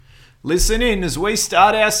Listen in as we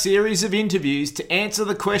start our series of interviews to answer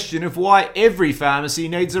the question of why every pharmacy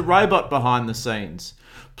needs a robot behind the scenes.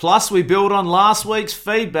 Plus, we build on last week's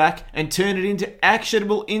feedback and turn it into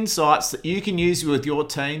actionable insights that you can use with your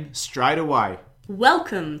team straight away.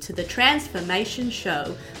 Welcome to the Transformation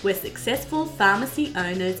Show, where successful pharmacy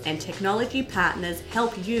owners and technology partners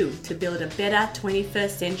help you to build a better 21st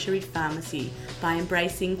century pharmacy by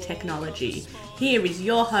embracing technology. Here is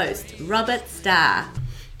your host, Robert Starr.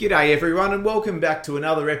 G'day everyone, and welcome back to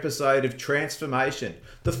another episode of Transformation,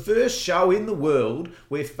 the first show in the world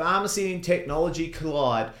where pharmacy and technology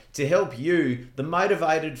collide to help you, the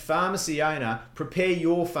motivated pharmacy owner, prepare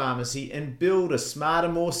your pharmacy and build a smarter,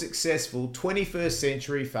 more successful 21st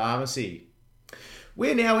century pharmacy.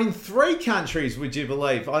 We're now in 3 countries, would you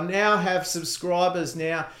believe? I now have subscribers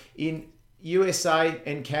now in USA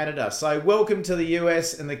and Canada. So welcome to the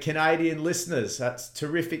US and the Canadian listeners. That's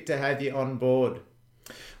terrific to have you on board.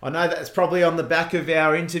 I know that's probably on the back of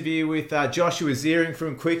our interview with Joshua Ziering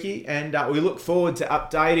from Quickie, and we look forward to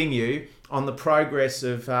updating you on the progress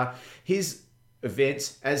of his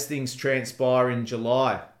events as things transpire in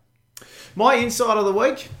July. My insight of the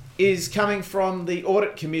week is coming from the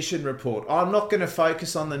Audit Commission report. I'm not going to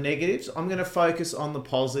focus on the negatives, I'm going to focus on the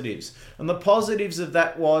positives. And the positives of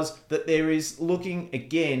that was that there is looking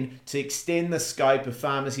again to extend the scope of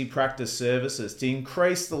pharmacy practice services, to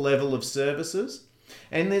increase the level of services.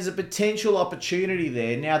 And there's a potential opportunity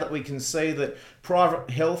there now that we can see that private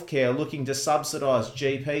healthcare are looking to subsidise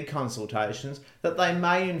GP consultations, that they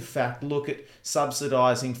may in fact look at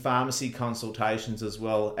subsidising pharmacy consultations as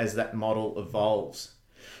well as that model evolves.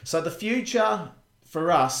 So the future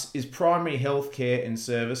for us is primary healthcare and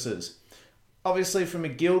services. Obviously from a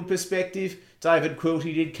guild perspective, David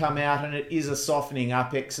Quilty did come out and it is a softening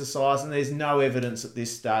up exercise, and there's no evidence at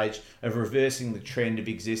this stage of reversing the trend of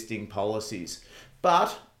existing policies.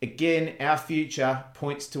 But again, our future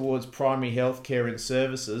points towards primary healthcare and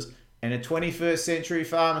services, and a 21st century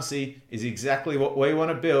pharmacy is exactly what we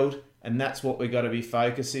want to build, and that's what we've got to be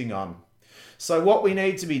focusing on. So what we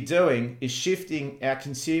need to be doing is shifting our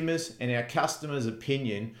consumers and our customers'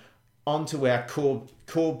 opinion onto our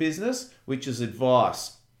core business, which is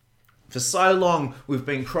advice. For so long, we've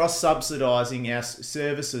been cross-subsidising our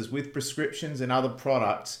services with prescriptions and other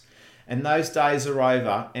products, and those days are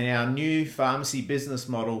over, and our new pharmacy business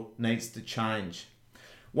model needs to change.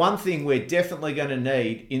 One thing we're definitely going to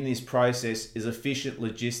need in this process is efficient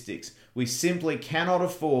logistics. We simply cannot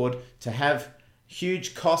afford to have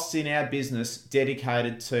huge costs in our business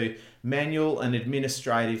dedicated to manual and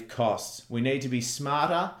administrative costs. We need to be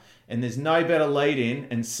smarter, and there's no better lead-in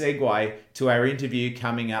and segue to our interview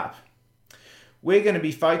coming up. We're going to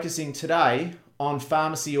be focusing today on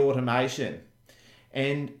pharmacy automation,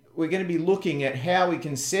 and we're going to be looking at how we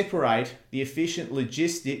can separate the efficient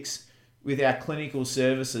logistics with our clinical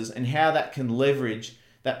services and how that can leverage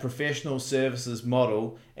that professional services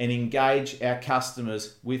model and engage our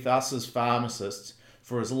customers with us as pharmacists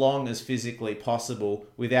for as long as physically possible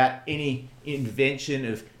without any intervention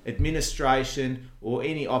of administration or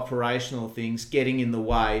any operational things getting in the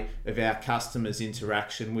way of our customers'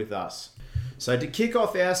 interaction with us. So to kick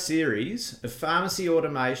off our series of pharmacy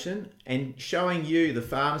automation and showing you, the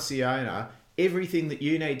pharmacy owner, everything that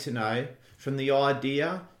you need to know from the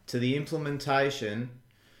idea to the implementation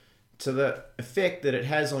to the effect that it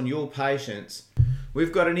has on your patients,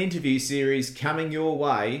 we've got an interview series coming your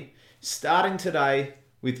way, starting today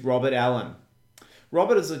with Robert Allen.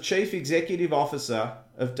 Robert is the Chief Executive Officer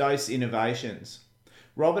of Dose Innovations.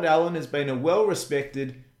 Robert Allen has been a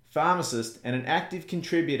well-respected pharmacist and an active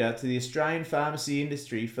contributor to the Australian pharmacy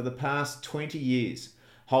industry for the past 20 years,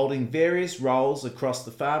 holding various roles across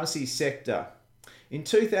the pharmacy sector. In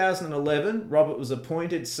 2011, Robert was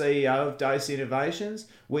appointed CEO of Dose Innovations,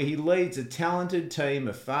 where he leads a talented team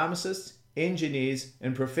of pharmacists, engineers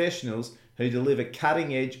and professionals who deliver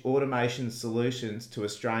cutting-edge automation solutions to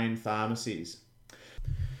Australian pharmacies.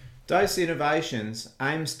 Dose Innovations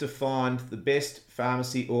aims to find the best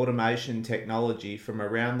pharmacy automation technology from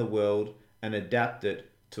around the world and adapt it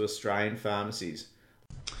to Australian pharmacies.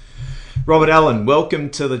 Robert Allen, welcome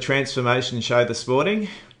to the Transformation Show this morning.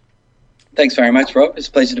 Thanks very much, Rob. It's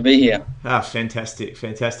a pleasure to be here. Fantastic.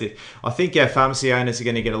 I think our pharmacy owners are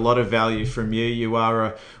going to get a lot of value from you. You are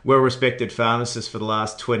a well-respected pharmacist for the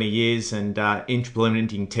last 20 years and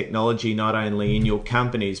implementing technology not only in your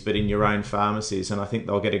companies but in your own pharmacies. And I think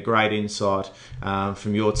they'll get a great insight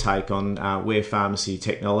from your take on where pharmacy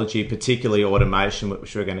technology, particularly automation,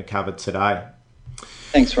 which we're going to cover today.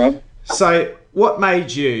 Thanks, Rob. So what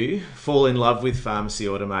made you fall in love with pharmacy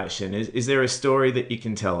automation? Is there a story that you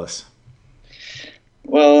can tell us?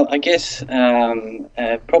 Well, I guess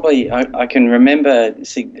probably I can remember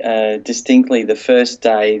distinctly the first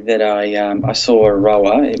day that I saw a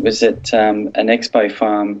rower. It was at an expo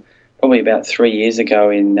farm probably about 3 years ago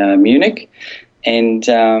in Munich. And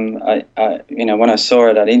when I saw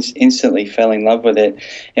it, I instantly fell in love with it.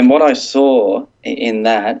 And what I saw in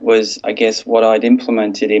that was, I guess, what I'd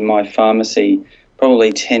implemented in my pharmacy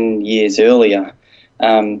probably 10 years earlier.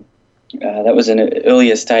 That was in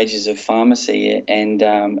earlier stages of pharmacy, and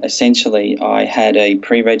essentially I had a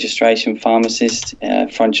pre-registration pharmacist,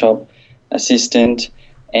 front shop assistant,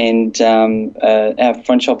 and our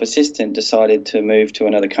front shop assistant decided to move to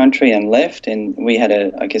another country and left, and we had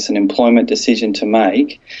an employment decision to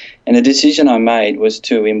make. And the decision I made was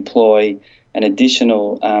to employ an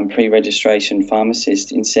additional pre-registration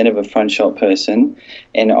pharmacist instead of a front shop person,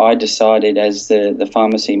 and I decided as the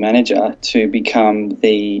pharmacy manager to become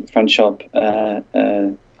the front shop,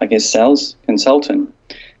 sales consultant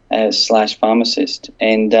slash pharmacist.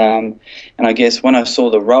 And I guess when I saw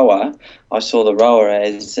the rower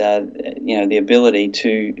as the ability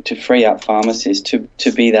to free up pharmacists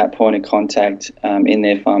to be that point of contact in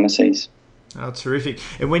their pharmacies. Oh, terrific!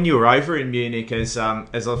 And when you were over in Munich, as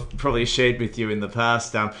I've probably shared with you in the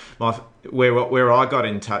past, where I got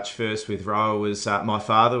in touch first with Rower was my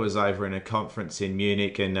father was over in a conference in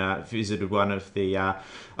Munich and visited one of the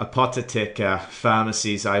Apothetek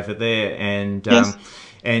pharmacies over there, and yes.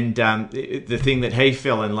 The thing that he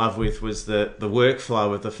fell in love with was the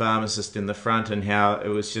workflow of the pharmacist in the front, and how it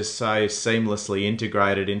was just so seamlessly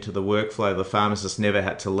integrated into the workflow. The pharmacist never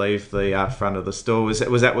had to leave the front of the store. Was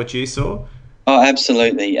that what you saw? Oh,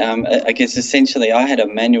 absolutely. I guess essentially I had a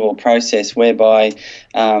manual process whereby,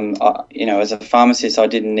 as a pharmacist, I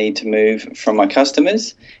didn't need to move from my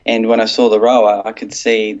customers. And when I saw the rower, I could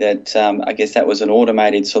see that that was an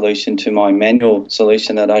automated solution to my manual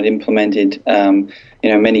solution that I'd implemented,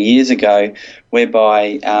 many years ago,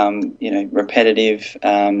 whereby, repetitive,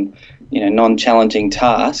 non-challenging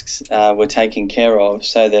tasks were taken care of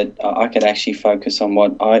so that I could actually focus on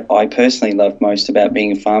what I personally loved most about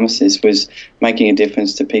being a pharmacist, was making a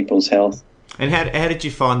difference to people's health. And how did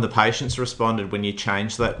you find the patients responded when you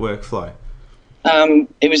changed that workflow?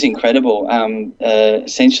 It was incredible.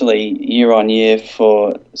 Essentially, year on year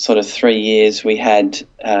for sort of 3 years, we had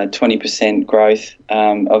 20% growth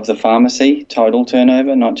of the pharmacy total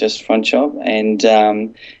turnover, not just front shop. And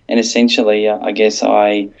essentially, I guess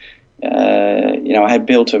I had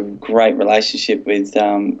built a great relationship with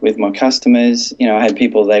my customers. I had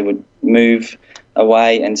people, they would move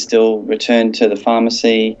away and still return to the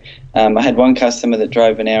pharmacy. I had one customer that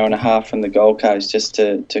drove an hour and a half from the Gold Coast just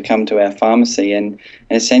to come to our pharmacy, and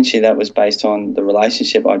essentially that was based on the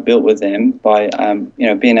relationship I built with them by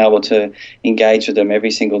being able to engage with them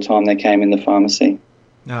every single time they came in the pharmacy.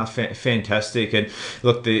 Oh, fantastic. And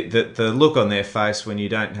look, the look on their face when you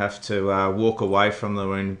don't have to walk away from them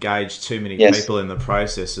or engage too many Yes. people in the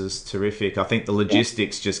process is terrific. I think the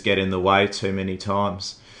logistics just get in the way too many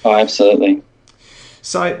times. Oh, absolutely.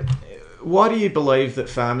 So why do you believe that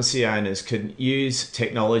pharmacy owners can use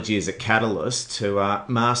technology as a catalyst to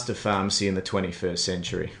master pharmacy in the 21st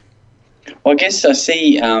century? Well, I guess I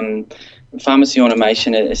see pharmacy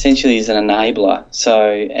automation essentially is an enabler. So,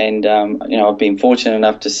 and I've been fortunate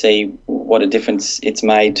enough to see what a difference it's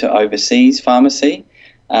made to overseas pharmacy.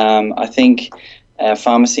 I think our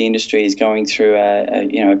pharmacy industry is going through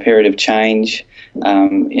a period of change.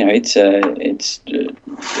 It's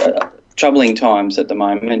troubling times at the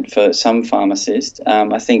moment for some pharmacists.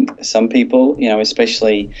 I think some people,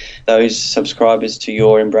 especially those subscribers to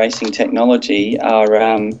your Embracing Technology,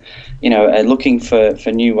 are looking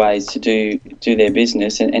for new ways to do their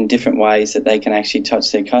business and different ways that they can actually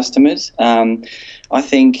touch their customers. I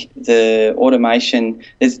think the automation,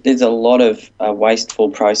 there's a lot of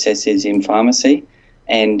wasteful processes in pharmacy,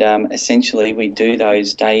 and essentially we do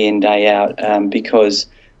those day in, day out because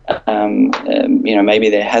maybe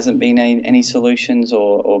there hasn't been any solutions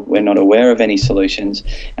or we're not aware of any solutions.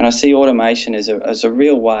 And I see automation as a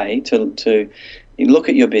real way to look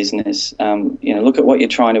at your business, look at what you're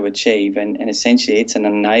trying to achieve, and essentially it's an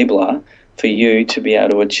enabler for you to be able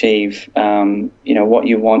to achieve, what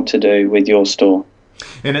you want to do with your store.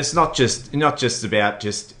 And it's not just about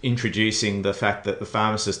just introducing the fact that the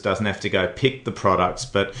pharmacist doesn't have to go pick the products,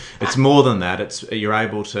 but it's more than that. You're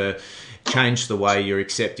able to change the way you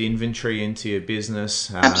accept inventory into your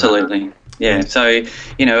business. Absolutely. Yeah. So,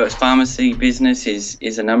 pharmacy business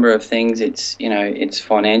is a number of things. It's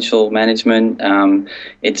financial management,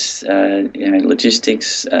 it's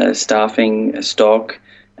logistics, staffing, stock,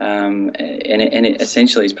 and it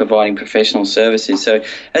essentially is providing professional services. So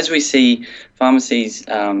as we see pharmacies,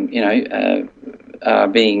 are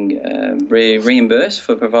being reimbursed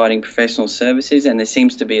for providing professional services, and there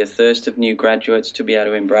seems to be a thirst of new graduates to be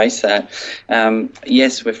able to embrace that.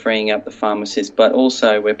 Yes, we're freeing up the pharmacists, but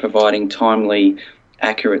also we're providing timely,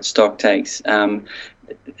 accurate stock takes.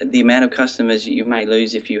 The amount of customers you may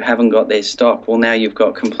lose if you haven't got their stock, well, now you've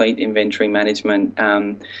got complete inventory management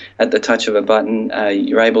at the touch of a button.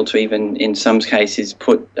 You're able to even, in some cases,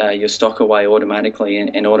 put your stock away automatically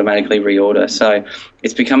and automatically reorder. So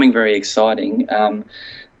it's becoming very exciting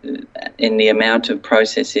in the amount of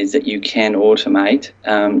processes that you can automate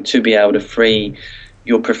to be able to free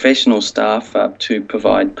your professional staff up to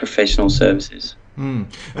provide professional services.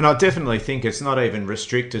 And I definitely think it's not even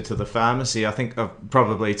restricted to the pharmacy. I think I've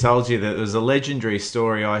probably told you that there's a legendary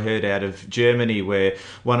story I heard out of Germany where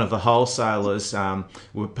one of the wholesalers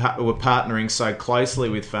were partnering so closely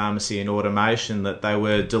with pharmacy and automation that they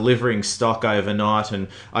were delivering stock overnight and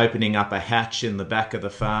opening up a hatch in the back of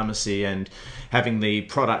the pharmacy and having the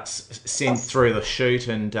products sent through the chute,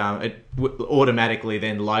 and it automatically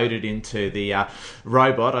then loaded into the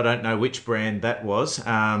robot. I don't know which brand that was.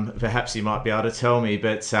 Perhaps you might be able to tell me,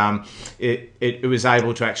 but it was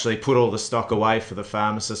able to actually put all the stock away for the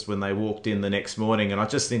pharmacist when they walked in the next morning. And I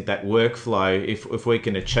just think that workflow, if we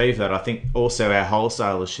can achieve that, I think also our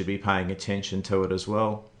wholesalers should be paying attention to it as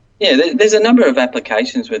well. Yeah, there's a number of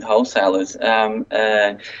applications with wholesalers,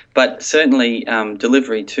 but certainly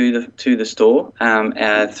delivery to the store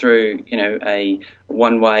through a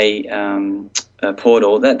one-way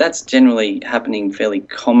portal. That's generally happening fairly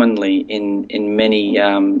commonly in many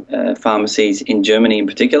pharmacies in Germany in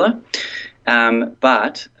particular.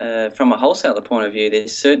 But from a wholesaler point of view,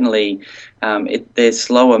 there's certainly there's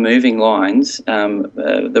slower moving lines.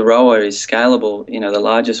 The rower is scalable. The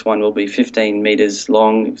largest one will be 15 metres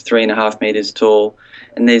long, 3.5 metres tall.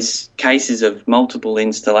 And there's cases of multiple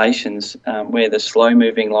installations where the slow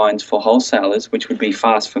moving lines for wholesalers, which would be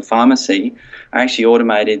fast for pharmacy, are actually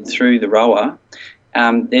automated through the rower.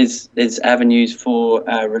 There's avenues for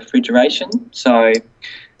refrigeration. So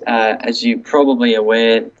as you're probably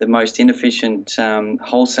aware, the most inefficient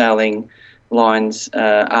wholesaling lines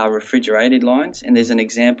are refrigerated lines, and there's an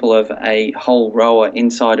example of a whole rower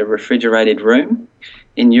inside a refrigerated room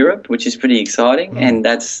in Europe, which is pretty exciting, and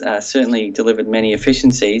that's certainly delivered many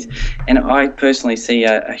efficiencies. And I personally see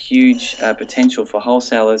a huge potential for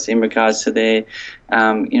wholesalers in regards to their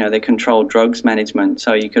controlled drugs management.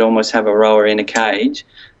 So you could almost have a rower in a cage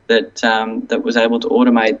that was able to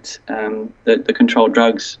automate the controlled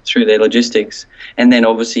drugs through their logistics. And then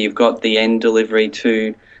obviously you've got the end delivery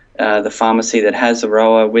to the pharmacy that has a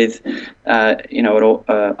rower with an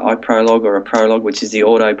iProlog or a Prolog, which is the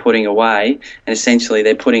auto putting away, and essentially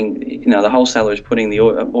they're putting, the wholesaler is putting the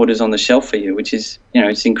orders on the shelf for you, which is,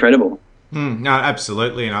 it's incredible. No,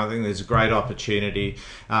 absolutely, and I think there's a great opportunity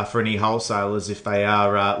for any wholesalers if they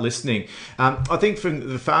are listening. I think from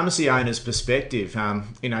the pharmacy owner's perspective,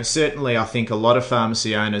 certainly I think a lot of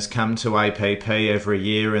pharmacy owners come to APP every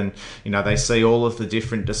year and, they see all of the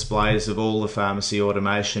different displays of all the pharmacy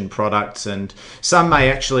automation products, and some may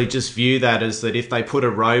actually just view that as that if they put a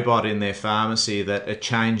robot in their pharmacy that it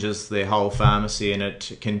changes their whole pharmacy and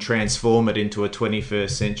it can transform it into a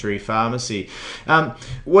 21st century pharmacy.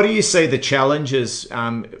 What do you see the challenges,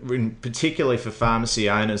 particularly for pharmacy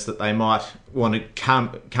owners, that they might want to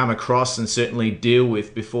come across and certainly deal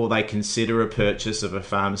with before they consider a purchase of a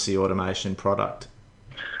pharmacy automation product?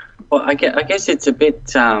 Well, I guess it's a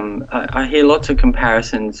bit. I hear lots of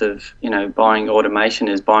comparisons of buying automation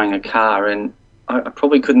as buying a car, and I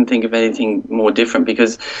probably couldn't think of anything more different,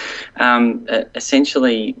 because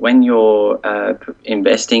essentially when you're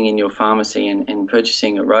investing in your pharmacy and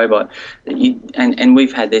purchasing a robot, and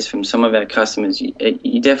we've had this from some of our customers,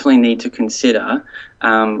 you definitely need to consider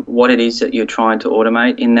what it is that you're trying to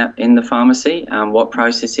automate in the pharmacy, what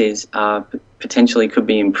processes potentially could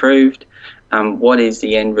be improved, what is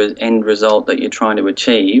the end result that you're trying to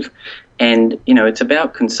achieve. And, it's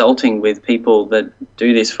about consulting with people that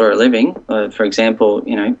do this for a living. For example,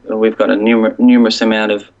 we've got a numerous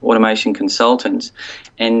amount of automation consultants.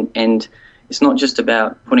 And it's not just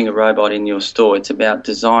about putting a robot in your store. It's about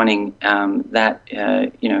designing that,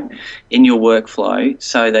 in your workflow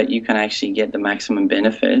so that you can actually get the maximum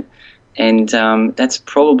benefit. And that's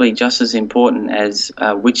probably just as important as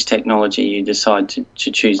which technology you decide to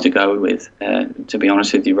choose to go with, to be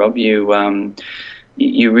honest with you, Rob.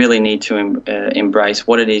 You really need to embrace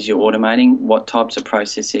what it is you're automating, what types of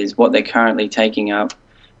processes, what they're currently taking up,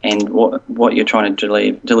 and what you're trying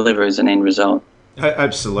to deliver as an end result.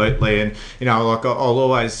 Absolutely, and like I'll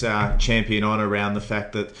always champion on around the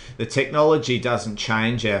fact that the technology doesn't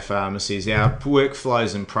change our pharmacies. Our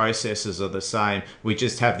workflows and processes are the same. We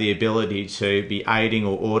just have the ability to be aiding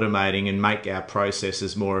or automating and make our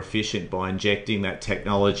processes more efficient by injecting that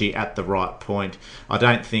technology at the right point. I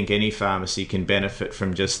don't think any pharmacy can benefit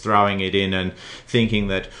from just throwing it in and thinking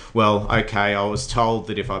that, well, okay, I was told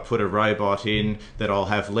that if I put a robot in that I'll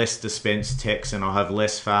have less dispense techs and I'll have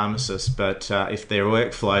less pharmacists, but if their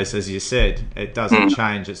workflows, as you said, it doesn't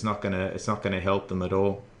change, it's not gonna help them at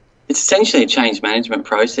all. It's essentially a change management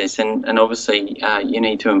process, and obviously you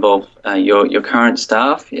need to involve your current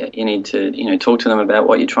staff. You need to talk to them about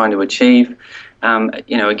what you're trying to achieve.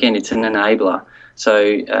 Again, it's an enabler.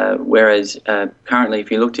 So whereas currently,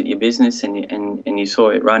 if you looked at your business and you saw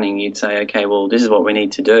it running, you'd say, okay, well, this is what we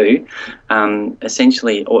need to do.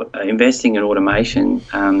 Essentially, investing in automation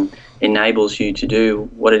enables you to do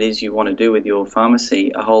what it is you want to do with your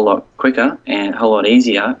pharmacy a whole lot quicker and a whole lot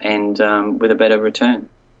easier, and with a better return.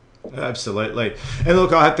 Absolutely. And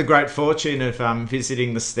look, I had the great fortune of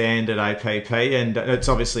visiting the stand at APP, and it's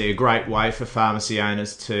obviously a great way for pharmacy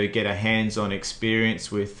owners to get a hands-on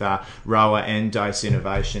experience with Rowa and Dose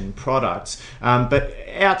Innovation products. But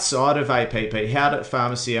outside of APP, how do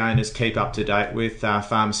pharmacy owners keep up to date with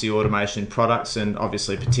pharmacy automation products, and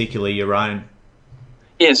obviously particularly your own?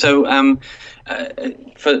 Yeah, so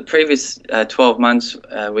for the previous 12 months,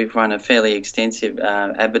 we've run a fairly extensive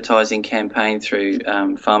advertising campaign through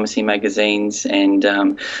pharmacy magazines, and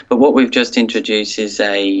but what we've just introduced is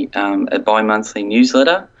a bi-monthly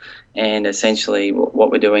newsletter, and essentially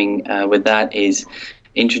what we're doing with that is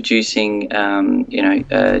introducing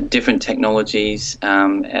different technologies,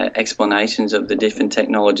 explanations of the different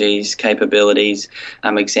technologies, capabilities,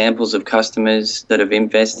 examples of customers that have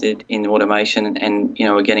invested in automation and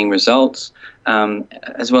are getting results,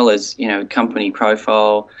 as well as company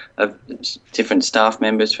profile of different staff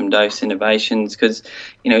members from Dose Innovations, because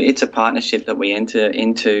it's a partnership that we enter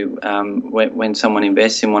into when someone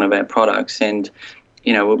invests in one of our products. And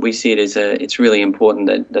we see it as it's really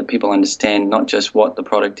important that people understand not just what the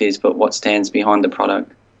product is, but what stands behind the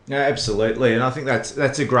product. Yeah, absolutely, and I think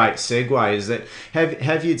that's a great segue. Is that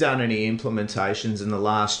have you done any implementations in the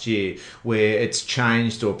last year where it's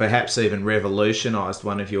changed or perhaps even revolutionised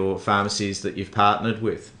one of your pharmacies that you've partnered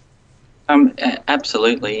with?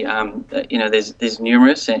 Absolutely. There's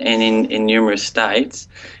numerous and in numerous states,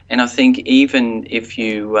 and I think even if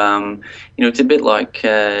you, it's a bit like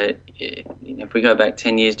if we go back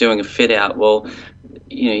 10 years doing a fit out. Well,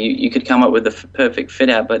 you could come up with the perfect fit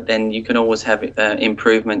out, but then you can always have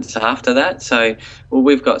improvements after that. So,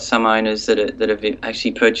 we've got some owners that have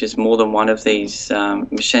actually purchased more than one of these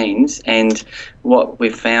machines, and what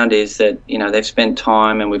we've found is that they've spent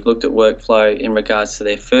time, and we've looked at workflow in regards to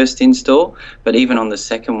their first install, but even on the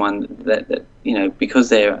second one, that because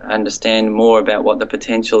they understand more about what the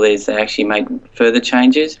potential is, they actually make further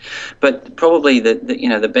changes. But probably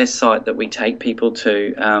the best site that we take people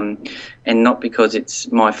to, and not because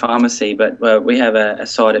it's my pharmacy, but we have a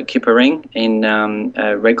site at Kippering in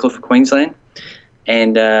Redcliffe, Queensland,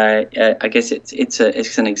 and I guess it's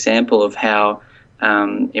an example of how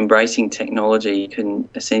embracing technology can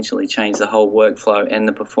essentially change the whole workflow and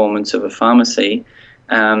the performance of a pharmacy.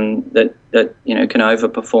 That can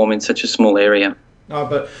overperform in such a small area. Oh,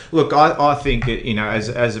 but look, I think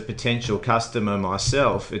as a potential customer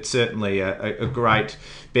myself, it's certainly a great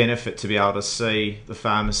benefit to be able to see the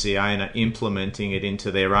pharmacy owner implementing it into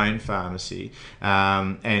their own pharmacy,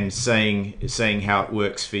 and seeing how it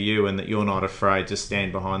works for you, and that you're not afraid to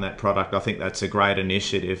stand behind that product. I think that's a great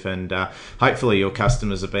initiative, and hopefully your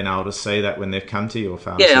customers have been able to see that when they've come to your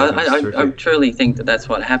pharmacy. Yeah, I truly think that's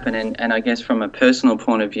what happened, and I guess from a personal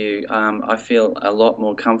point of view, I feel a lot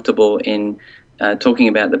more comfortable in talking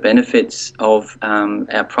about the benefits of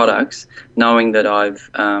our products, knowing that I've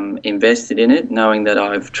invested in it, knowing that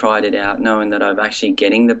I've tried it out, knowing that I'm actually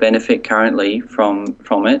getting the benefit currently from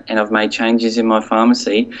it, and I've made changes in my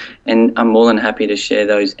pharmacy, and I'm more than happy to share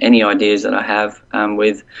any ideas that I have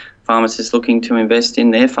with pharmacists looking to invest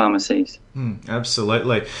in their pharmacies.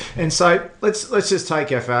 Absolutely. And so let's just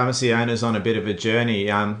take our pharmacy owners on a bit of a journey.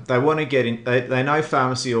 They want to get in. They know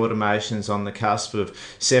pharmacy automation's on the cusp of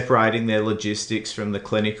separating their logistics from the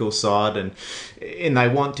clinical side, and they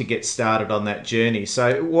want to get started on that journey.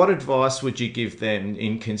 So what advice would you give them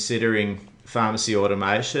in considering pharmacy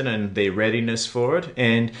automation and their readiness for it?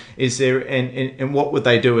 And is there and what would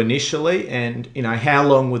they do initially? And how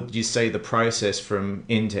long would you see the process from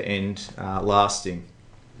end to end lasting?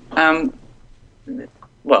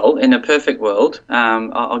 Well, in a perfect world,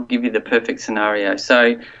 I'll give you the perfect scenario.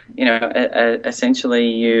 So, essentially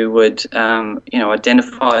you would,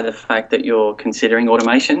 identify the fact that you're considering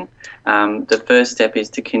automation. The first step is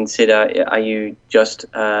to consider, are you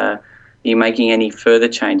making any further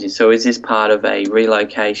changes? So is this part of a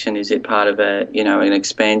relocation? Is it part of an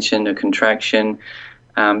expansion, a contraction?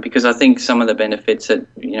 Because I think some of the benefits that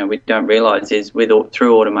we don't realise is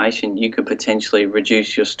through automation you could potentially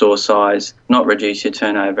reduce your store size, not reduce your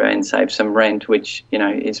turnover, and save some rent, which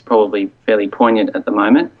is probably fairly poignant at the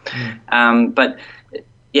moment. But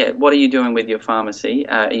yeah, what are you doing with your pharmacy?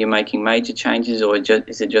 Are you making major changes, or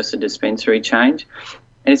is it just a dispensary change?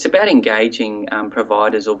 And it's about engaging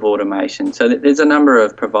providers of automation. So there's a number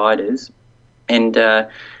of providers, and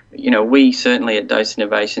we certainly at Dose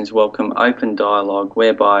Innovations welcome open dialogue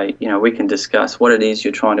whereby, we can discuss what it is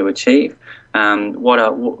you're trying to achieve,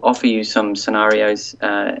 offer you some scenarios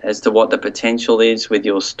as to what the potential is with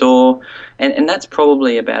your store. And that's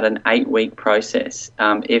probably about an 8-week process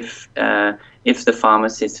if the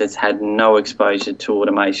pharmacist has had no exposure to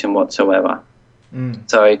automation whatsoever.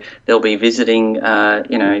 So they'll be visiting,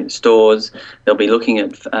 stores. They'll be looking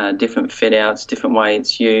at different fit outs, different way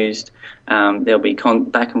it's used. There'll be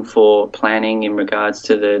back and forth planning in regards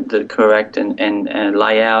to the correct and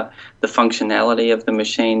layout, the functionality of the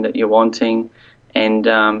machine that you're wanting, and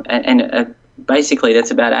basically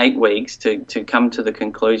that's about 8 weeks to come to the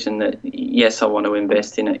conclusion that yes, I want to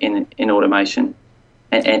invest in automation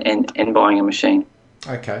and buying a machine.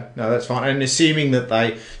 Okay, no, that's fine. And assuming that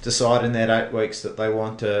they decide in that 8 weeks that they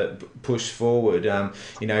want to push forward,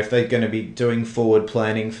 if they're going to be doing forward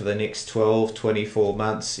planning for the next 12, 24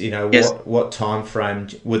 months, yes. What time frame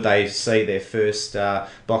would they see their first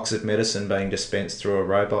box of medicine being dispensed through a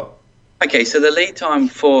robot? Okay, so the lead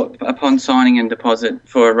time upon signing and deposit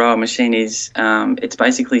for a Rowa machine is it's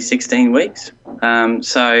basically 16 weeks. And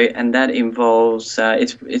that involves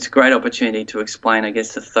it's a great opportunity to explain, I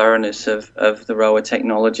guess, the thoroughness of the Rowa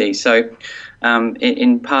technology. So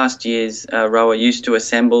in past years, Rowa used to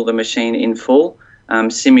assemble the machine in full,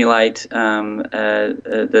 simulate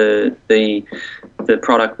the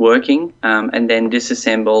product working, and then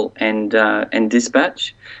disassemble and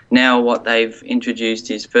dispatch. Now what they've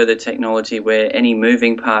introduced is further technology where any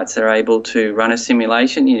moving parts are able to run a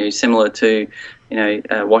simulation, similar to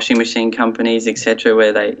washing machine companies, etc.,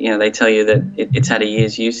 where they tell you that it's had a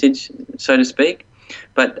year's usage, so to speak.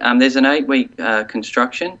 But there's an 8-week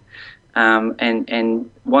construction,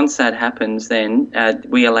 and once that happens, then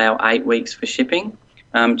we allow 8 weeks for shipping.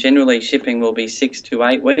 Generally, shipping will be 6 to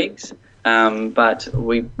 8 weeks. But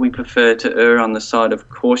we prefer to err on the side of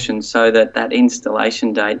caution so that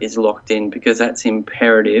installation date is locked in, because that's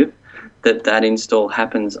imperative that install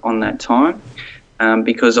happens on that time,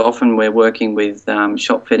 because often we're working with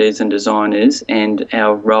shop fitters and designers, and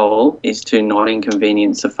our role is to not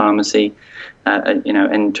inconvenience the pharmacy,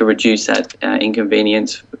 and to reduce that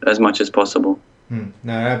inconvenience as much as possible.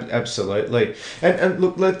 No, absolutely. And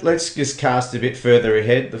look, let's just cast a bit further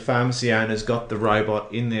ahead. The pharmacy owner's got the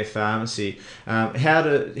robot in their pharmacy. How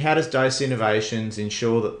does Dose Innovations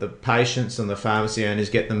ensure that the patients and the pharmacy owners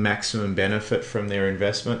get the maximum benefit from their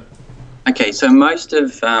investment? Okay, so most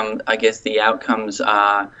of, the outcomes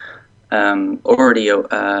are already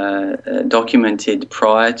documented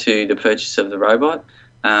prior to the purchase of the robot.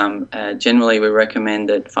 Generally, we recommend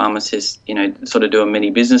that pharmacists, sort of do a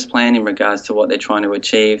mini business plan in regards to what they're trying to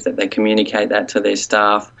achieve, that they communicate that to their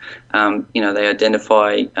staff. They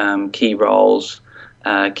identify key roles,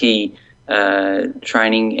 key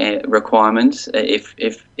training requirements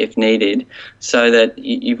if needed, so that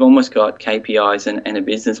you've almost got KPIs and a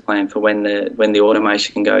business plan for when the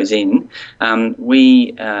automation goes in.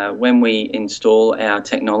 When we install our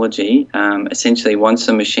technology, essentially once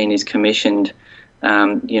the machine is commissioned,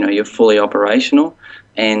 you're fully operational,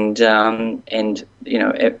 and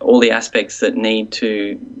all the aspects that need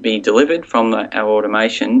to be delivered from our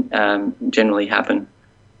automation generally happen.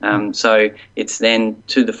 So it's then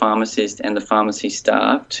to the pharmacist and the pharmacy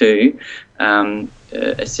staff to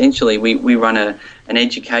essentially we run an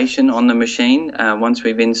education on the machine once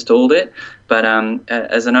we've installed it. But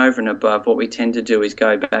as an over and above, what we tend to do is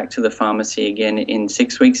go back to the pharmacy again in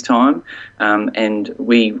 6 weeks' time, and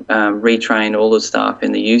we retrain all the staff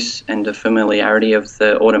in the use and the familiarity of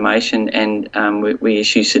the automation, and we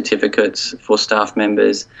issue certificates for staff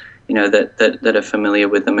members, that are familiar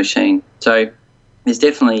with the machine. So there's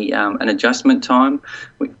definitely an adjustment time.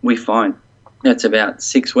 We find that's about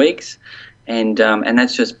 6 weeks. And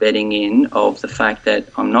that's just bedding in of the fact that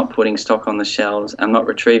I'm not putting stock on the shelves, I'm not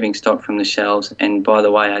retrieving stock from the shelves, and by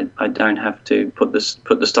the way, I don't have to put the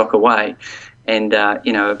stock away. And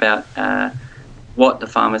about what the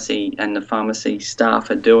pharmacy and the pharmacy staff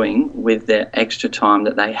are doing with their extra time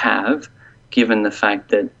that they have, given the fact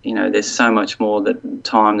that, there's so much more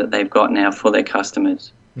time that they've got now for their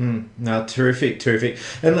customers. No, terrific.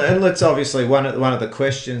 And let's obviously, one of the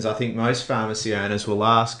questions I think most pharmacy owners will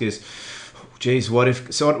ask is, geez, what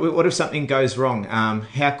if something goes wrong?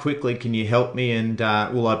 How quickly can you help me, and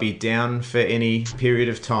will I be down for any period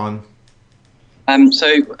of time?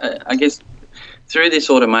 I guess through this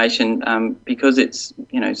automation, because it's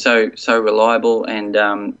so reliable,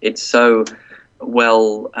 and it's so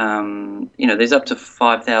well, there's up to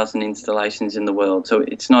 5,000 installations in the world, so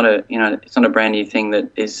it's not a brand new thing that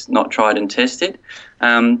is not tried and tested.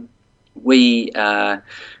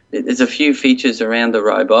 There's a few features around the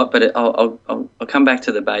robot, but I'll come back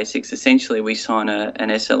to the basics. Essentially, we sign an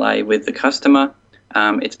SLA with the customer.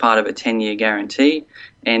 It's part of a 10-year guarantee,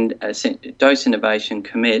 and Dose Innovation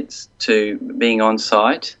commits to being on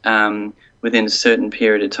site within a certain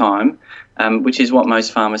period of time, which is what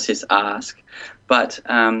most pharmacists ask. But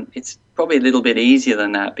it's probably a little bit easier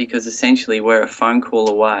than that, because essentially we're a phone call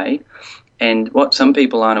away. And what some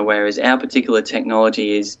people aren't aware is our particular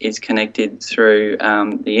technology is connected through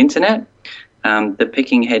the internet. The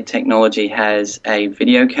Picking Head technology has a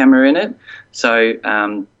video camera in it,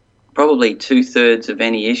 so probably 2/3 of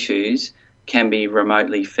any issues can be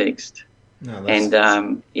remotely fixed. No,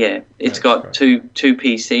 it's got two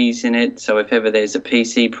PCs in it, so if ever there's a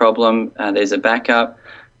PC problem, there's a backup.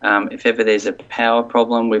 If ever there's a power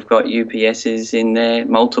problem, we've got UPSs in there,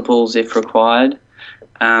 multiples if required.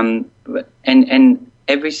 And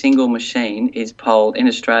every single machine is polled in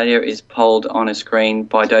Australia, is polled on a screen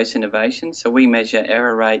by Dose Innovation. So we measure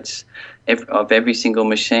error rates of every single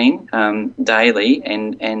machine daily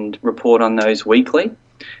and report on those weekly.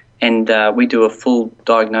 And we do a full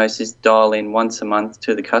diagnosis dial-in once a month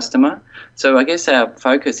to the customer. So I guess our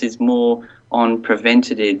focus is more on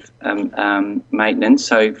preventative maintenance,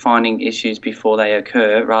 so finding issues before they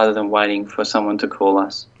occur rather than waiting for someone to call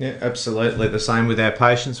us. Yeah, absolutely. The same with our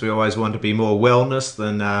patients. We always want to be more wellness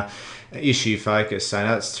than issue focused, so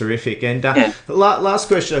that's terrific. And the last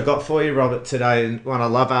question I've got for you, Robert, today, and one I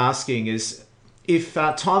love asking is, if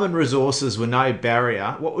time and resources were no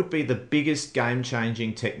barrier, what would be the biggest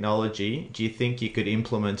game-changing technology do you think you could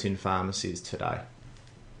implement in pharmacies today?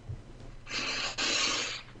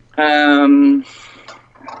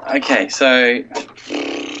 Okay, so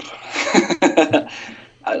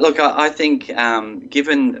look, I think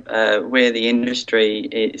given where the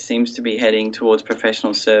industry seems to be heading towards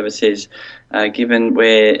professional services, given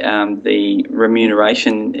where the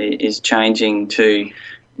remuneration is changing to,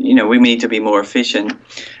 we need to be more efficient,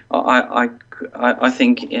 I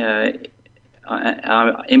think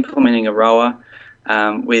implementing a ROA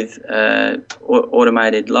with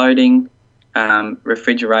automated loading,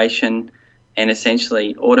 refrigeration, and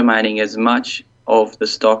essentially automating as much of the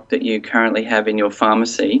stock that you currently have in your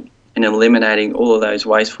pharmacy and eliminating all of those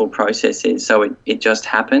wasteful processes so it just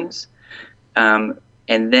happens. And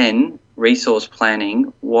then resource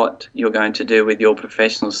planning what you're going to do with your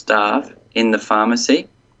professional staff in the pharmacy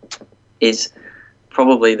is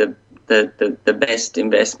probably the best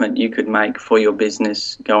investment you could make for your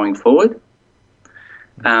business going forward.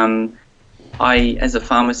 As a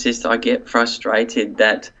pharmacist, I get frustrated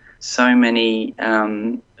that so many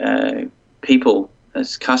people,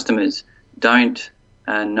 as customers, don't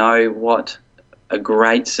know what a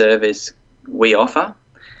great service we offer,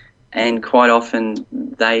 and quite often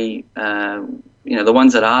they, the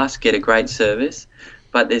ones that ask get a great service,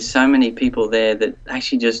 but there's so many people there that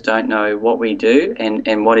actually just don't know what we do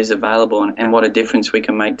and what is available and what a difference we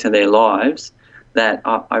can make to their lives, that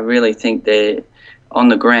I really think they're on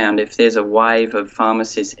the ground. If there's a wave of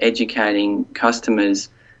pharmacists educating customers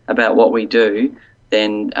about what we do,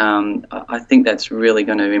 then I think that's really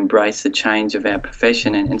going to embrace the change of our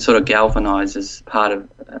profession and sort of galvanise as part of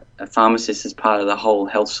a pharmacist as part of the whole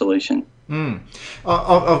health solution.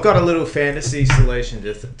 I've got a little fantasy solution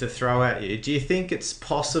to throw at you. Do you think it's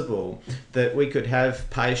possible that we could have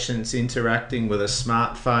patients interacting with a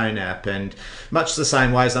smartphone app, and much the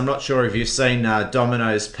same ways, I'm not sure if you've seen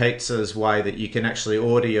Domino's Pizza's way that you can actually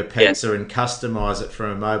order your pizza and customise it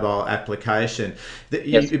from a mobile application, that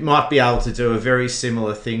you might be able to do a very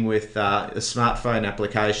similar thing with a smartphone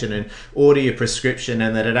application and order your prescription,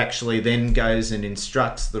 and that it actually then goes and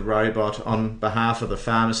instructs the robot on behalf of the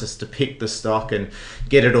pharmacist to pick the stock and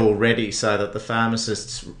get it all ready, so that the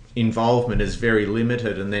pharmacist's involvement is very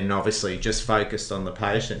limited and then obviously just focused on the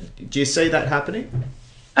patient. Do you see that happening?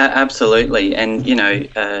 Absolutely. And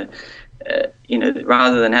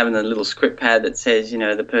rather than having a little script pad that says,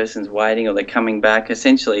 the person's waiting or they're coming back,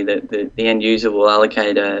 essentially the end user will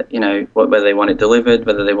allocate whether they want it delivered,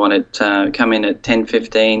 whether they want it come in at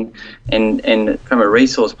 10:15, and from a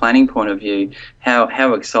resource planning point of view,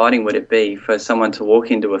 how exciting would it be for someone to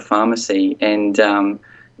walk into a pharmacy and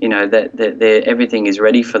that everything is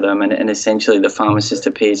ready for them, and essentially the pharmacist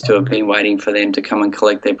appears to have been waiting for them to come and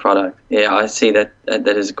collect their product. Yeah, I see that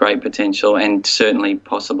is great potential and certainly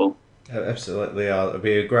possible. Absolutely, it'll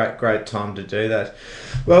be a great time to do that.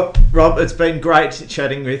 Well, Rob, it's been great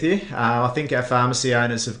chatting with you. I think our pharmacy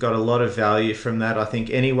owners have got a lot of value from that. I think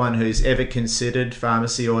anyone who's ever considered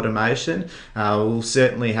pharmacy automation will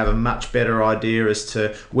certainly have a much better idea as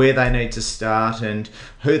to where they need to start and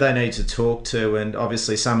who they need to talk to, and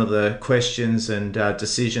obviously some of the questions and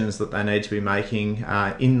decisions that they need to be making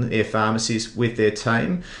in their pharmacies with their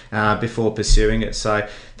team before pursuing it. So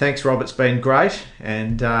thanks, Rob. It's been great,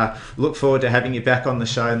 and look forward to having you back on the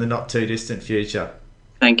show in the not too distant future.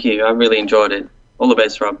 Thank you. I really enjoyed it. All the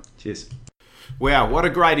best, Rob. Cheers. Wow, what a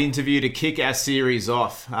great interview to kick our series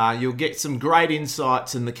off. You'll get some great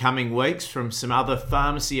insights in the coming weeks from some other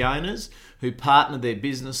pharmacy owners who partner their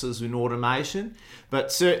businesses in automation.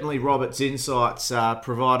 But certainly Robert's insights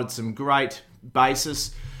provided some great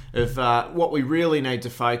basis of what we really need to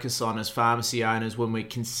focus on as pharmacy owners when we're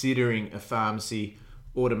considering a pharmacy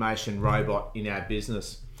automation robot in our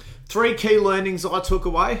business. 3 key learnings I took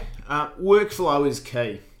away. Workflow is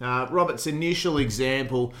key. Robert's initial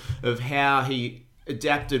example of how he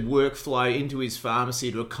adapted workflow into his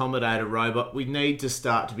pharmacy to accommodate a robot, we need to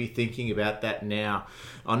start to be thinking about that now.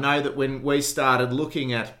 I know that when we started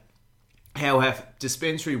looking at how our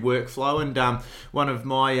dispensary workflow, and one of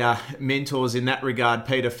my mentors in that regard,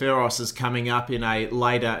 Peter Ferros, is coming up in a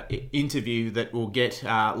later interview that we'll get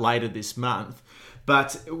later this month.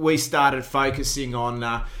 But we started focusing on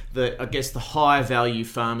the higher value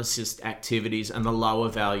pharmacist activities and the lower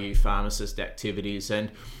value pharmacist activities.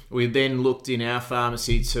 And we then looked in our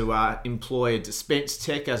pharmacy to employ a dispense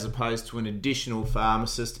tech as opposed to an additional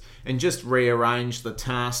pharmacist, and just rearrange the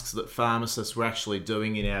tasks that pharmacists were actually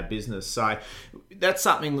doing in our business. So that's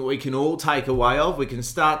something that we can all take away of. We can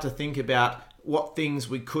start to think about what things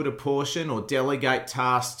we could apportion or delegate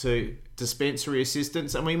tasks to dispensary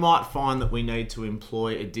assistants, and we might find that we need to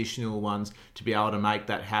employ additional ones to be able to make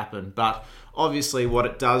that happen. But obviously what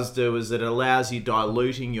it does do is it allows you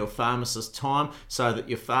diluting your pharmacist time so that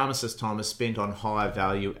your pharmacist time is spent on higher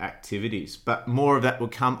value activities. But more of that will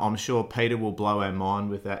come. I'm sure Peter will blow our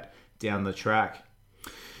mind with that down the track.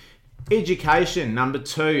 Education, number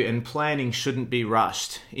 2, and planning shouldn't be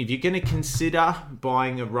rushed. If you're going to consider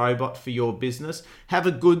buying a robot for your business, have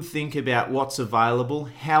a good think about what's available,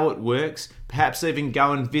 how it works, perhaps even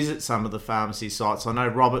go and visit some of the pharmacy sites. I know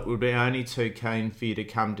Robert would be only too keen for you to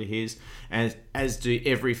come to his, as do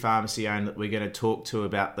every pharmacy owner that we're going to talk to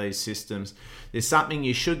about these systems. There's something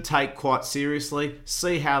you should take quite seriously,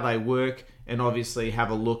 see how they work, and obviously have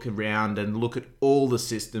a look around and look at all the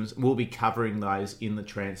systems. We'll be covering those in the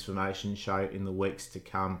Transformation Show in the weeks to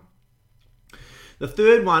come. The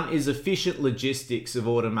third one is efficient logistics of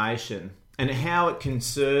automation and how it can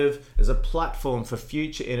serve as a platform for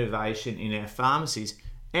future innovation in our pharmacies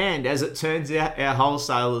and, as it turns out, our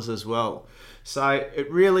wholesalers as well. So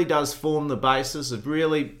it really does form the basis of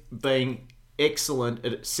really being excellent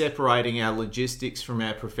at separating our logistics from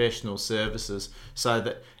our professional services, so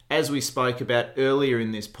that, as we spoke about earlier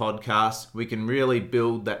in this podcast, we can really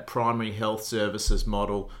build that primary health services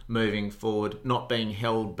model moving forward, not being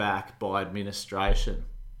held back by administration.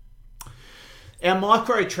 Our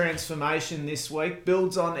micro transformation this week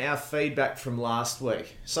builds on our feedback from last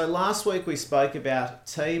week. So last week we spoke about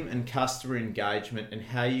team and customer engagement and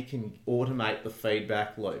how you can automate the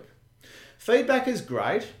feedback loop. Feedback is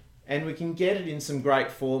great, and we can get it in some great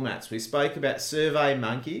formats. We spoke about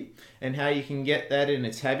SurveyMonkey and how you can get that in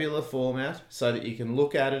a tabular format so that you can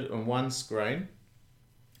look at it on one screen.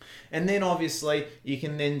 And then obviously you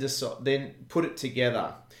can then put it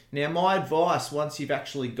together. Now my advice, once you've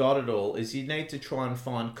actually got it all, is you need to try and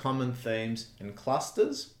find common themes and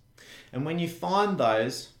clusters. And when you find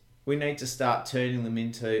those, we need to start turning them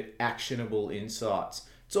into actionable insights.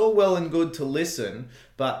 It's all well and good to listen,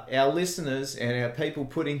 but our listeners and our people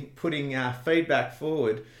putting feedback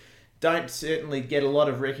forward don't certainly get a lot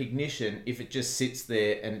of recognition if it just sits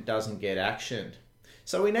there and it doesn't get actioned.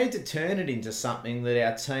 So we need to turn it into something that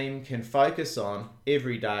our team can focus on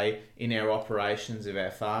every day in our operations of our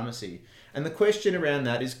pharmacy. And the question around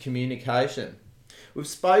that is communication. We've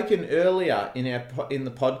spoken earlier in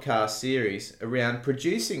the podcast series around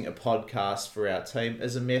producing a podcast for our team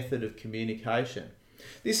as a method of communication.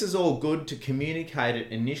 This is all good to communicate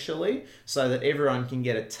it initially so that everyone can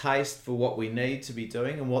get a taste for what we need to be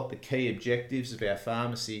doing and what the key objectives of our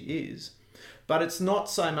pharmacy is. But it's not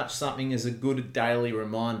so much something as a good daily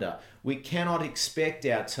reminder. We cannot expect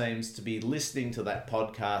our teams to be listening to that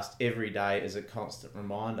podcast every day as a constant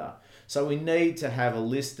reminder. So we need to have a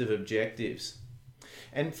list of objectives.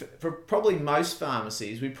 And for probably most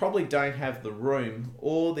pharmacies, we probably don't have the room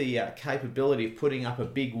or the capability of putting up a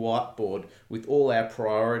big whiteboard with all our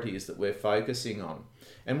priorities that we're focusing on.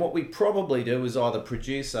 And what we probably do is either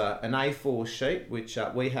produce an A4 sheet, which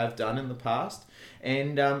we have done in the past,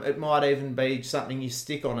 and it might even be something you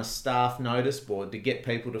stick on a staff notice board to get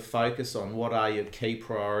people to focus on what are your key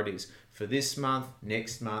priorities for this month,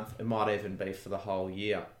 next month, it might even be for the whole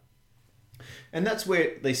year. And that's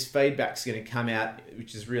where this feedback's going to come out,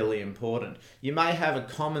 which is really important. You may have a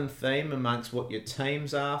common theme amongst what your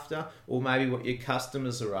team's after, or maybe what your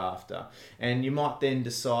customers are after. And you might then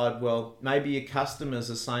decide, well, maybe your customers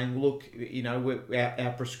are saying, look,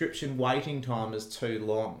 our prescription waiting time is too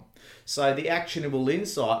long. So the actionable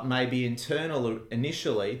insight may be internal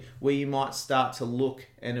initially, where you might start to look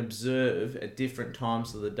and observe at different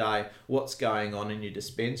times of the day what's going on in your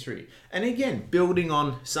dispensary. And again, building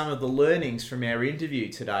on some of the learnings from our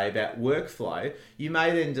interview today about workflow, you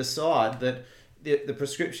may then decide that the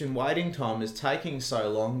prescription waiting time is taking so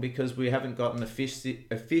long because we haven't got an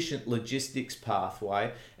efficient logistics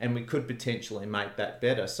pathway, and we could potentially make that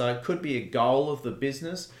better. So it could be a goal of the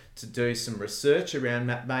business to do some research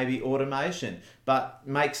around maybe automation, but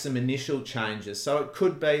make some initial changes. So it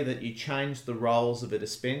could be that you change the roles of a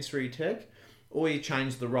dispensary tech, or you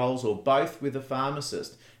change the roles or both with a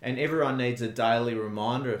pharmacist, and everyone needs a daily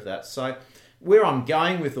reminder of that. So where I'm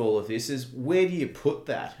going with all of this is, where do you put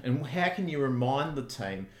that, and how can you remind the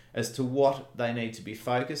team as to what they need to be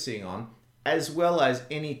focusing on, as well as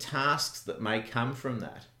any tasks that may come from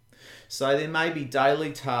that. So there may be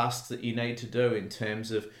daily tasks that you need to do in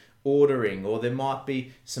terms of ordering, or there might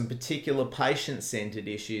be some particular patient-centered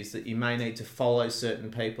issues that you may need to follow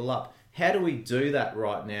certain people up. How do we do that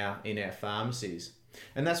right now in our pharmacies?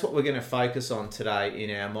 And that's what we're going to focus on today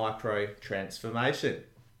in our micro transformation.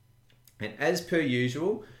 And as per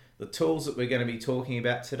usual, the tools that we're going to be talking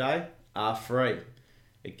about today are free.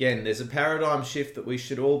 Again, there's a paradigm shift that we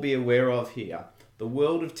should all be aware of here. The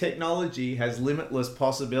world of technology has limitless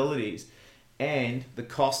possibilities, and the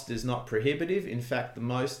cost is not prohibitive. In fact, the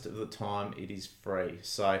most of the time it is free.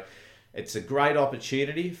 So it's a great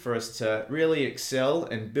opportunity for us to really excel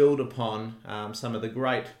and build upon some of the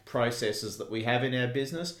great processes that we have in our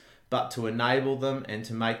business, but to enable them and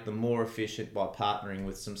to make them more efficient by partnering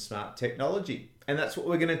with some smart technology. And that's what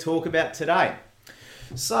we're going to talk about today.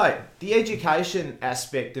 So the education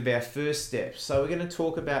aspect of our first step. So we're going to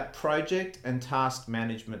talk about project and task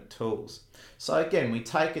management tools. So again, we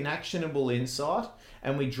take an actionable insight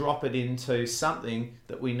and we drop it into something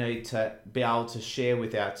that we need to be able to share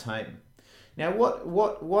with our team. Now,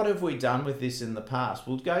 what have we done with this in the past?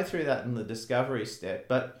 We'll go through that in the discovery step,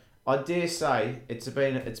 but I dare say it's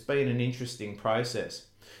been an interesting process.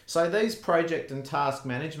 So these project and task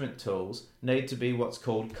management tools need to be what's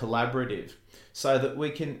called collaborative, so that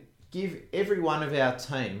we can give every one of our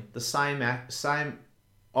team the same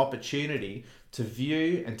opportunity to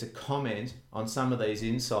view and to comment on some of these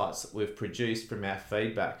insights that we've produced from our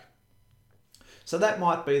feedback. So that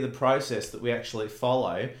might be the process that we actually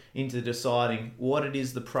follow into deciding what it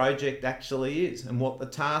is the project actually is and what the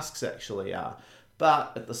tasks actually are.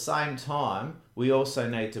 But at the same time, we also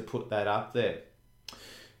need to put that up there.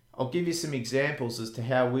 I'll give you some examples as to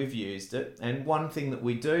how we've used it. And one thing that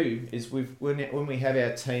we do is when we have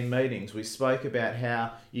our team meetings, we spoke about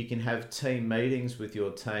how you can have team meetings with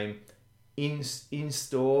your team in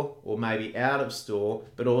store or maybe out of store,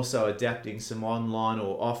 but also adapting some online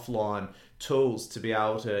or offline tools to be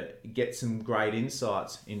able to get some great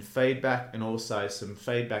insights in feedback, and also some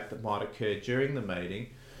feedback that might occur during the meeting.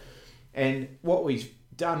 And what we've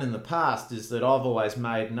done in the past is that I've always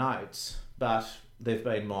made notes, but they've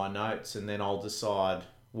been my notes, and then I'll decide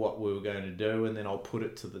what we were going to do, and then I'll put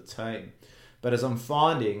it to the team. But as I'm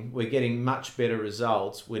finding, we're getting much better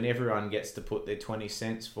results when everyone gets to put their 20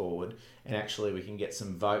 cents forward, and actually we can get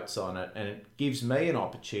some votes on it, and it gives me an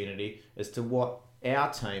opportunity as to what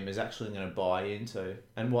our team is actually going to buy into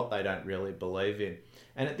and what they don't really believe in.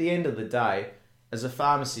 And at the end of the day, as a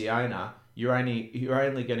pharmacy owner, you're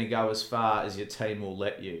only going to go as far as your team will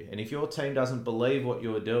let you. And if your team doesn't believe what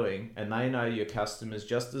you're doing, and they know your customers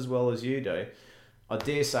just as well as you do, I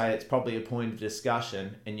dare say it's probably a point of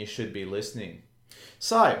discussion, and you should be listening.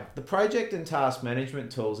 So the project and task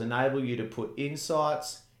management tools enable you to put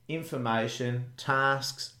insights, information,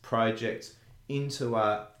 tasks, projects into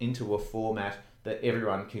a format that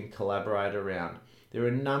everyone can collaborate around. There are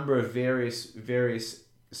a number of various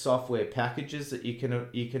software packages that you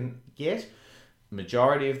can get.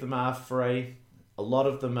 Majority of them are free. A lot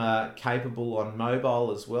of them are capable on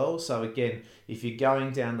mobile as well. So again, if you're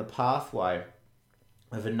going down the pathway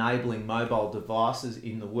of enabling mobile devices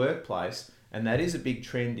in the workplace, and that is a big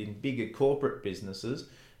trend in bigger corporate businesses,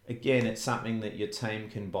 again, it's something that your team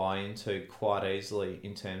can buy into quite easily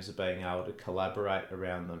in terms of being able to collaborate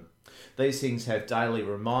around them. These things have daily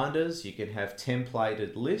reminders. You can have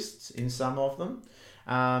templated lists in some of them,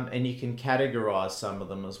 and you can categorize some of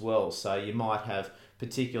them as well. So you might have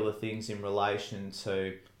particular things in relation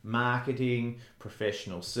to marketing,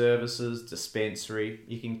 professional services, dispensary.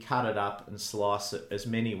 You can cut it up and slice it as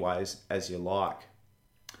many ways as you like.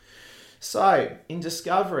 So in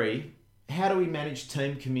Discovery, how do we manage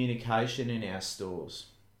team communication in our stores?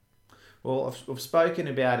 Well, I've spoken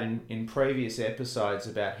about in previous episodes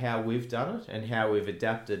about how we've done it and how we've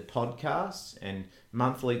adapted podcasts and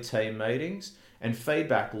monthly team meetings and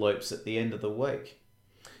feedback loops at the end of the week.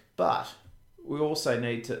 But we also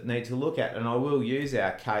need to look at, and I will use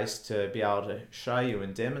our case to be able to show you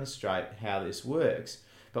and demonstrate how this works,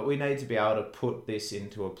 but we need to be able to put this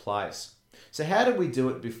into a place. So how did we do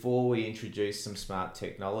it before we introduced some smart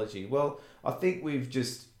technology? Well, I think we've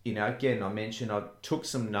just, again, I mentioned I took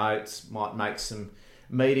some notes, might make some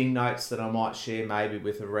meeting notes that I might share maybe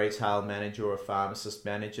with a retail manager or a pharmacist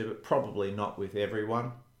manager, but probably not with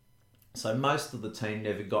everyone. So most of the team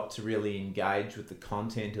never got to really engage with the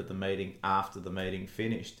content of the meeting after the meeting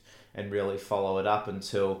finished and really follow it up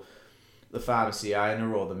until the pharmacy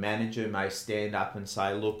owner or the manager may stand up and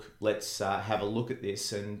say, look, let's have a look at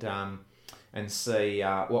this and see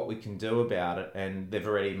what we can do about it. And they've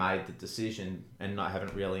already made the decision and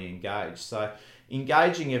haven't really engaged. So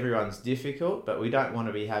engaging everyone's difficult, but we don't want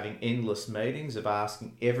to be having endless meetings of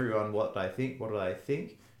asking everyone what they think. What do they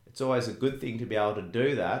think? It's always a good thing to be able to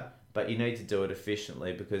do that, but you need to do it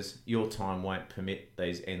efficiently because your time won't permit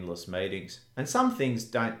these endless meetings. And some things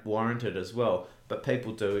don't warrant it as well, but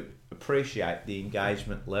people do appreciate the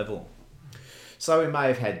engagement level. So we may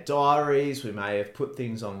have had diaries, we may have put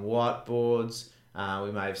things on whiteboards,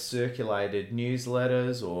 we may have circulated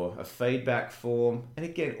newsletters or a feedback form. And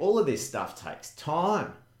again, all of this stuff takes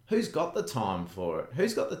time. Who's got the time for it?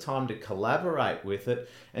 Who's got the time to collaborate with it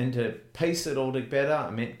and to piece it all together?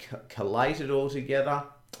 Collate it all together.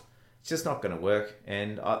 It's just not going to work,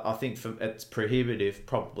 and I think it's prohibitive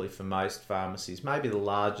probably for most pharmacies, maybe the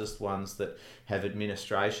largest ones that have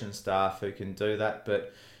administration staff who can do that,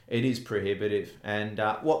 but it is prohibitive. And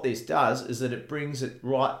what this does is that it brings it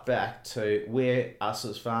right back to where us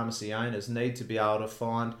as pharmacy owners need to be able to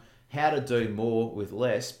find how to do more with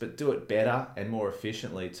less, but do it better and more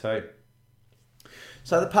efficiently too.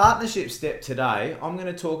 So the partnership step today, I'm going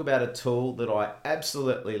to talk about a tool that I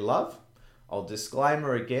absolutely love. I'll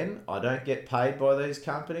disclaimer again, I don't get paid by these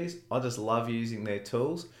companies. I just love using their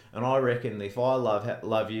tools. And I reckon if I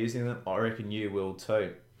love using them, I reckon you will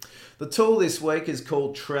too. The tool this week is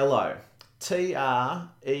called Trello. Trello.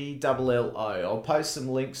 I'll post some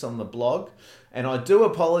links on the blog. And I do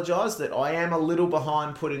apologise that I am a little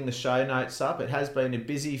behind putting the show notes up. It has been a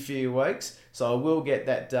busy few weeks. So I will get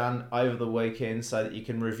that done over the weekend so that you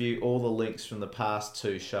can review all the links from the past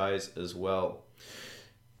 2 shows as well.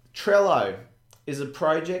 Trello is a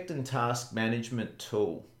project and task management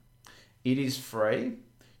tool. It is free.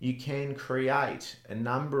 You can create a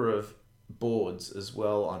number of boards as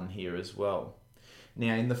well on here as well.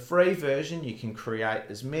 Now in the free version you can create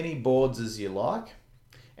as many boards as you like,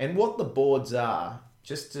 and what the boards are,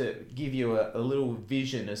 just to give you a little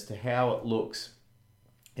vision as to how it looks,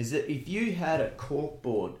 is that if you had a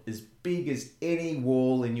corkboard as big as any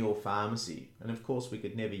wall in your pharmacy, and of course we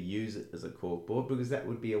could never use it as a corkboard because that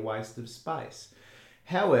would be a waste of space.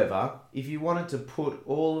 However, if you wanted to put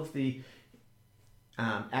all of the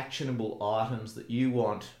actionable items that you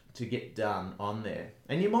want to get done on there,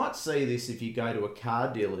 and you might see this if you go to a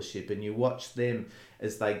car dealership and you watch them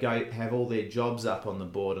as they go have all their jobs up on the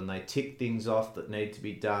board and they tick things off that need to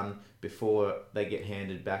be done before they get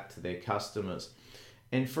handed back to their customers.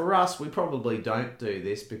 And for us, we probably don't do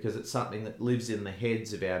this because it's something that lives in the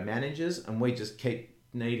heads of our managers and we just keep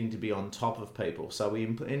needing to be on top of people. So we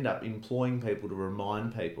end up employing people to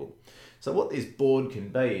remind people. So what this board can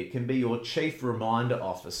be, it can be your chief reminder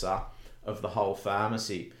officer of the whole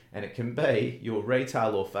pharmacy, and it can be your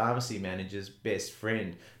retail or pharmacy manager's best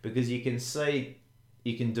friend, because you can see,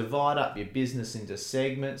 you can divide up your business into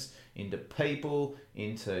segments, into people,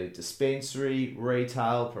 into dispensary,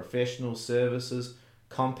 retail, professional services.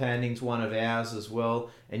 Compounding's one of ours as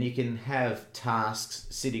well, and you can have tasks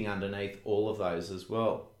sitting underneath all of those as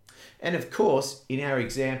well. And of course, in our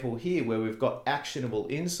example here, where we've got actionable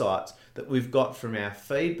insights that we've got from our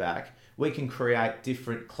feedback, we can create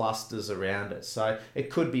different clusters around it. So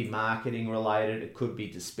it could be marketing related, it could be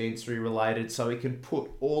dispensary related. So we can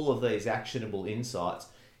put all of these actionable insights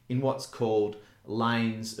in what's called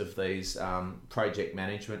lanes of these project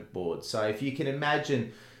management boards. So if you can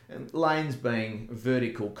imagine lanes being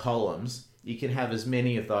vertical columns, you can have as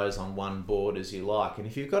many of those on one board as you like. And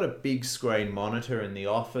if you've got a big screen monitor in the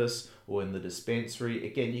office or in the dispensary,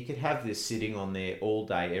 again, you could have this sitting on there all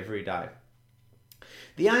day, every day.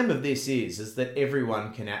 The aim of this is that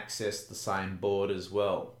everyone can access the same board as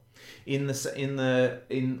well. In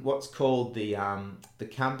what's called the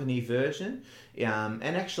company version, and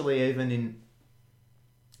actually even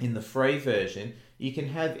in the free version, you can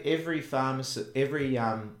have every pharmacist,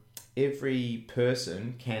 every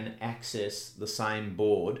person can access the same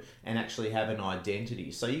board and actually have an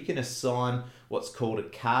identity. So you can assign what's called a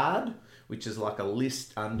card, which is like a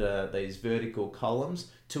list under these vertical columns,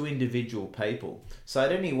 to individual people. So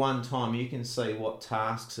at any one time, you can see what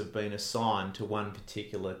tasks have been assigned to one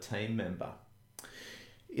particular team member.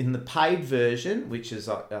 In the paid version, which is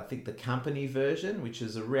I think the company version, which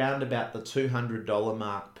is around about the $200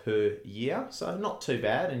 mark per year, so not too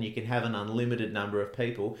bad, and you can have an unlimited number of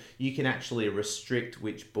people, you can actually restrict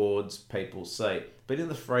which boards people see. But in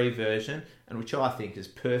the free version, and which I think is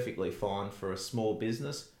perfectly fine for a small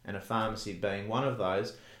business, and a pharmacy being one of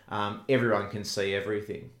those, everyone can see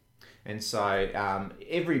everything. And so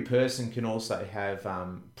every person can also have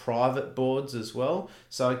private boards as well.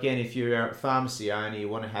 So again, if you're a pharmacy owner, you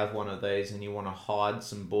want to have one of these and you want to hide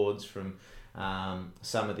some boards from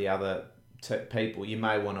some of the other people, you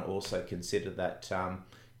may want to also consider that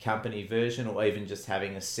company version, or even just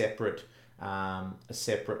having a separate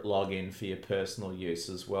login for your personal use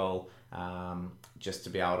as well, just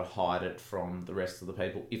to be able to hide it from the rest of the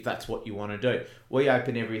people if that's what you want to do. We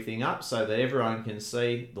open everything up so that everyone can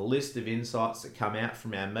see the list of insights that come out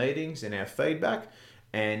from our meetings and our feedback,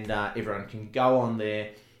 and everyone can go on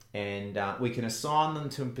there and we can assign them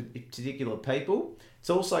to particular people. It's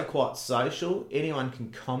also quite social. Anyone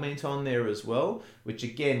can comment on there as well, which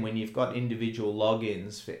again, when you've got individual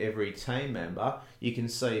logins for every team member, you can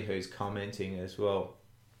see who's commenting as well.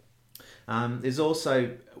 There's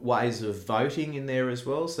also ways of voting in there as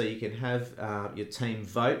well, so you can have your team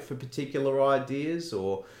vote for particular ideas,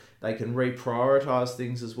 or they can reprioritise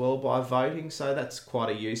things as well by voting, so that's quite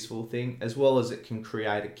a useful thing, as well as it can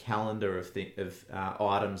create a calendar of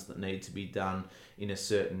items that need to be done in a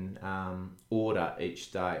certain order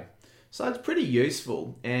each day. So it's pretty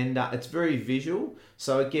useful, and it's very visual.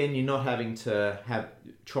 So again, you're not having to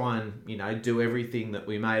try and do everything that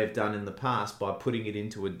we may have done in the past by putting it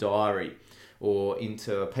into a diary or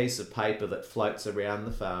into a piece of paper that floats around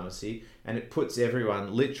the pharmacy, and it puts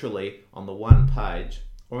everyone literally on the one page,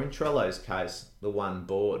 or in Trello's case, the one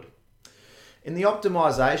board. In the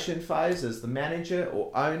optimization phase, as the manager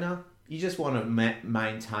or owner, you just want to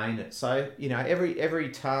maintain it. So every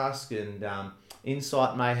task and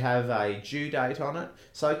insight may have a due date on it.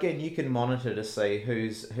 So again, you can monitor to see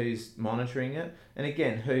who's monitoring it, and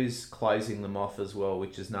again, who's closing them off as well,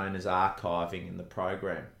 which is known as archiving in the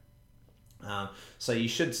program. So you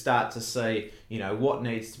should start to see, what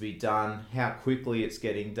needs to be done, how quickly it's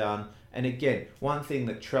getting done. And again, one thing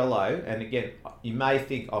that Trello, and again, you may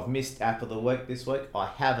think I've missed App of the Week this week. I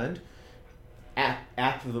haven't.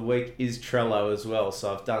 App of the Week is Trello as well.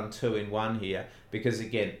 So I've done 2 in 1 here, because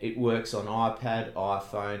again, it works on iPad,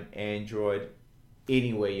 iPhone, Android,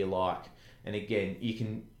 anywhere you like. And again, you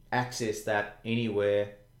can access that anywhere,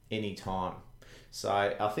 anytime. So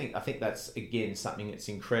I think that's, again, something that's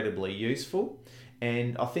incredibly useful.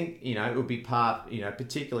 And I think, it would be part,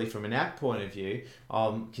 particularly from an app point of view,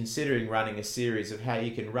 I'm considering running a series of how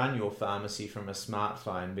you can run your pharmacy from a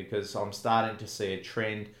smartphone, because I'm starting to see a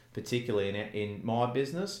trend, particularly in my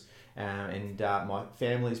business and my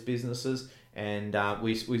family's businesses. And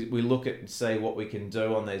we look at and see what we can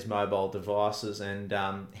do on these mobile devices, and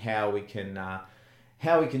how we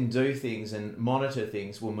can do things and monitor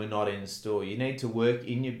things when we're not in store. You need to work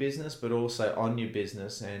in your business, but also on your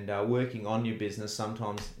business, and working on your business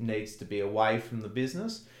sometimes needs to be away from the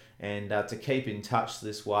business, and to keep in touch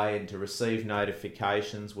this way and to receive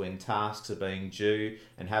notifications when tasks are being due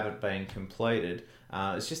and haven't been completed.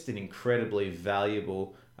 It's just an incredibly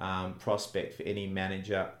valuable prospect for any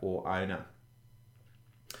manager or owner.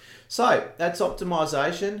 So that's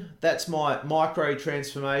optimization. That's my micro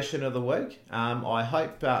transformation of the week. I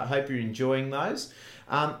hope you're enjoying those.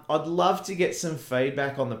 I'd love to get some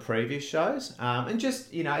feedback on the previous shows, and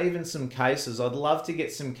just even some cases. I'd love to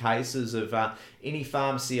get some cases of any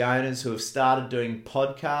pharmacy owners who have started doing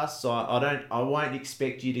podcasts. I won't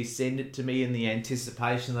expect you to send it to me in the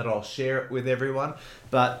anticipation that I'll share it with everyone.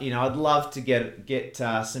 But I'd love to get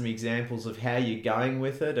some examples of how you're going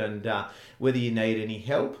with it and whether you need any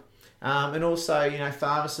help. And also,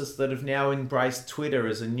 pharmacists that have now embraced Twitter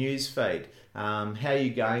as a news feed. How are you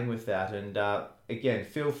going with that? And again,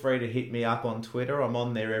 feel free to hit me up on Twitter. I'm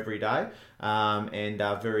on there every day and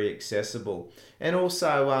very accessible. And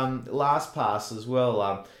also, LastPass as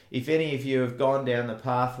well. If any of you have gone down the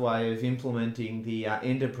pathway of implementing the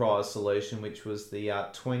enterprise solution, which was the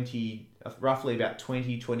roughly about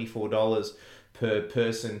 $24 per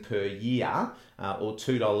person per year, or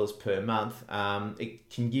 $2 per month, it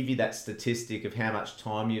can give you that statistic of how much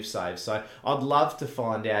time you've saved. So I'd love to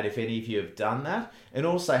find out if any of you have done that, and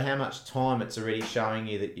also how much time it's already showing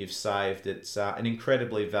you that you've saved. It's an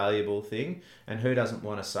incredibly valuable thing, and who doesn't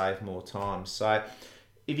want to save more time? So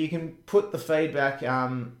if you can put the feedback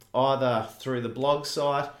either through the blog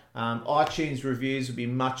site, iTunes reviews would be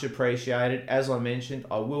much appreciated. As I mentioned,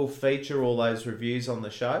 I will feature all those reviews on the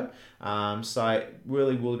show, so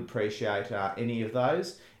really would appreciate any of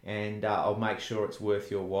those, and I'll make sure it's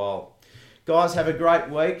worth your while. Guys, have a great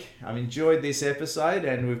week. I've enjoyed this episode,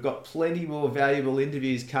 and we've got plenty more valuable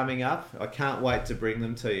interviews coming up. I can't wait to bring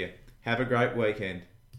them to you. Have a great weekend.